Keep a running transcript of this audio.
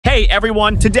Hey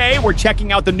everyone, today we're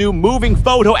checking out the new moving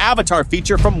photo avatar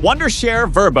feature from Wondershare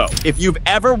Virbo. If you've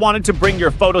ever wanted to bring your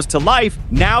photos to life,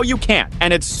 now you can,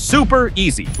 and it's super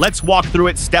easy. Let's walk through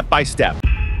it step by step.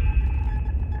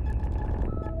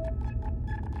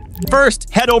 First,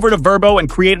 head over to Virbo and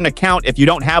create an account if you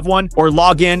don't have one, or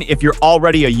log in if you're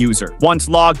already a user. Once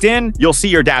logged in, you'll see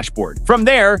your dashboard. From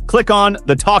there, click on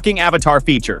the Talking Avatar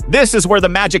feature. This is where the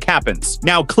magic happens.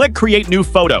 Now click Create New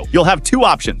Photo. You'll have two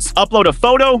options: upload a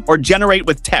photo or generate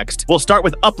with text. We'll start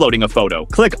with uploading a photo.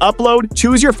 Click Upload,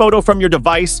 choose your photo from your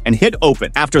device, and hit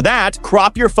Open. After that,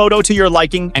 crop your photo to your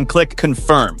liking and click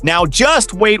Confirm. Now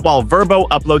just wait while Virbo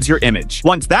uploads your image.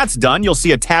 Once that's done, you'll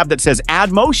see a tab that says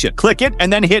Add Motion. Click it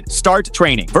and then hit Start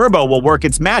Training. Virbo will work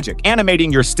its magic, animating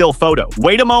your still photo.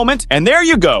 Wait a moment, and there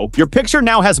you go. Your picture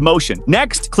now has motion.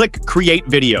 Next, click Create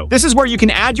Video. This is where you can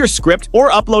add your script or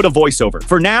upload a voiceover.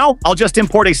 For now, I'll just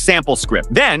import a sample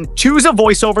script. Then, choose a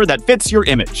voiceover that fits your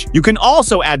image. You can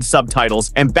also add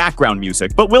subtitles and background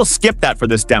music, but we'll skip that for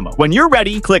this demo. When you're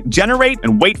ready, click Generate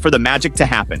and wait for the magic to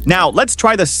happen. Now, let's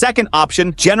try the second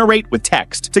option, Generate with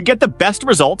Text. To get the best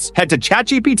results, head to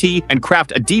ChatGPT and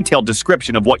craft a detailed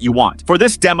description of what you want. For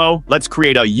this demo, let's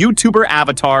create a YouTuber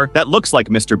avatar that looks like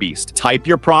Mr. Beast. Type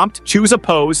your prompt, choose a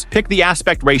pose, pick the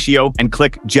aspect ratio, and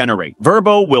click Generate.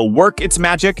 Virbo will work its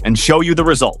magic and show you the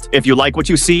result. If you like what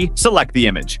you see, select the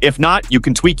image. If not, you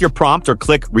can tweak your prompt or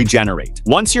click Regenerate.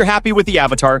 Once you're happy with the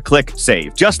avatar, click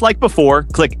Save. Just like before,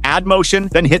 click Add Motion,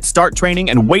 then hit Start Training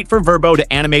and wait for Virbo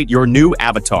to animate your new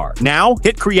avatar. Now,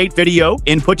 hit Create Video,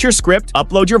 input your script,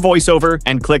 upload your voiceover,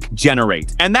 and click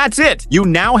Generate. And that's it! You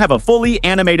now have a fully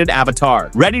animated avatar,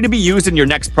 ready to be used in your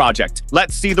next project.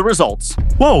 Let's see the results.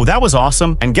 Whoa, that was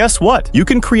awesome. And guess what? You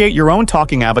can create your own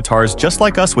talking avatars just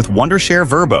like us with Wondershare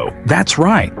Virbo. That's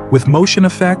right. With motion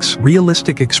effects,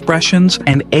 realistic expressions,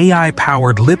 and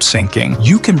AI-powered lip syncing,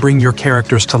 you can bring your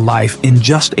characters to life in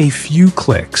just a few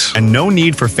clicks. And no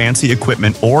need for fancy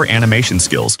equipment or animation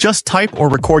skills. Just type or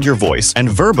record your voice, and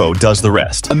Virbo does the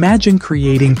rest. Imagine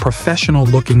creating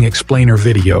professional-looking explainer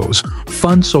videos,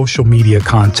 fun social media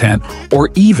content, or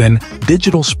even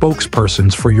digital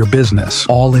spokespersons for your business,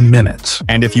 all in minutes.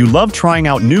 And if you love trying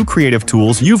out new creative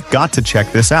tools, you've got to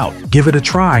check this out. Give it a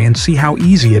try and see how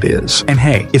easy it is. And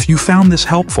hey, if you found this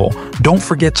helpful, don't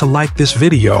forget to like this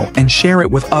video and share it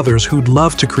with others who'd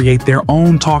love to create their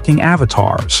own talking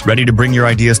avatars. Ready to bring your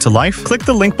ideas to life? Click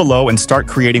the link below and start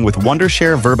creating with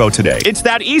Wondershare Virbo today. It's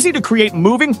that easy to create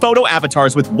moving photo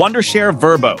avatars with Wondershare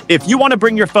Virbo. If you want to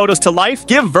bring your photos to life,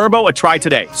 give Virbo a try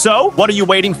today. So, what are you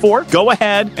waiting for? Go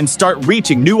ahead and start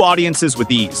reaching new audiences with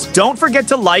ease. Don't forget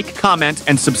to like, comment,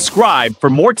 and subscribe for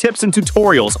more tips and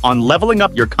tutorials on leveling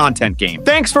up your content game.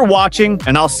 Thanks for watching,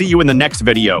 and I'll see you in the next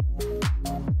video.